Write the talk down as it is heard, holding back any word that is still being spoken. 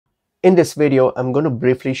In this video, I'm going to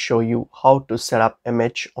briefly show you how to set up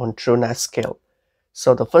Immich on Truenas scale.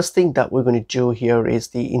 So the first thing that we're going to do here is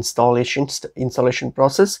the installation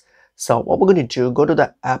process. So what we're going to do, go to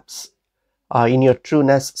the apps in your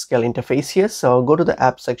Truenas scale interface here. So go to the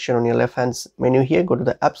app section on your left hand menu here, go to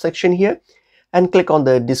the app section here and click on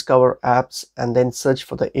the discover apps and then search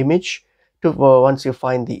for the Immich. Once you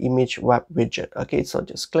find the Immich web widget, okay, so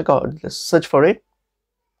just click on, just search for it.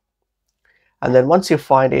 And then once you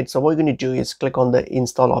find it, so what you're going to do is click on the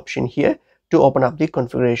install option here to open up the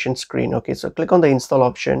configuration screen. Okay, so click on the install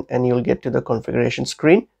option and you'll get to the configuration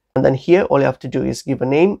screen. And then here all you have to do is give a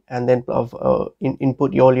name and then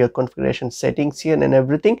input all your configuration settings here and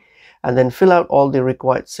everything, and then fill out all the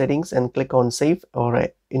required settings and click on save or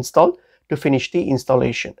install to finish the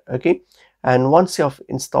installation. Okay, and once you have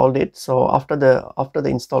installed it, so after the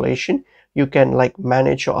installation, you can like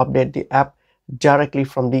manage or update the app directly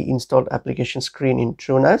from the installed application screen in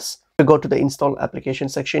Truenas. You go to the install application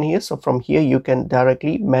section here. So from here you can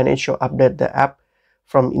directly manage or update the app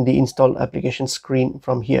from in the installed application screen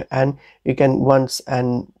from here, and you can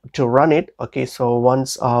to run it. Okay, so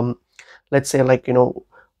once let's say like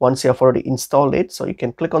once you have already installed it, so you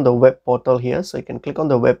can click on the web portal here. So you can click on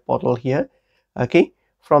the web portal here. Okay,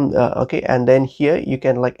 from okay, and then here you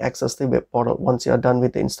can like access the web portal once you are done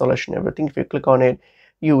with the installation, everything. If you click on it,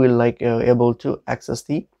 you will like able to access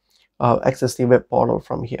the web portal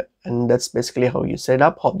from here. And that's basically how you set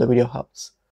up. Hope the video helps.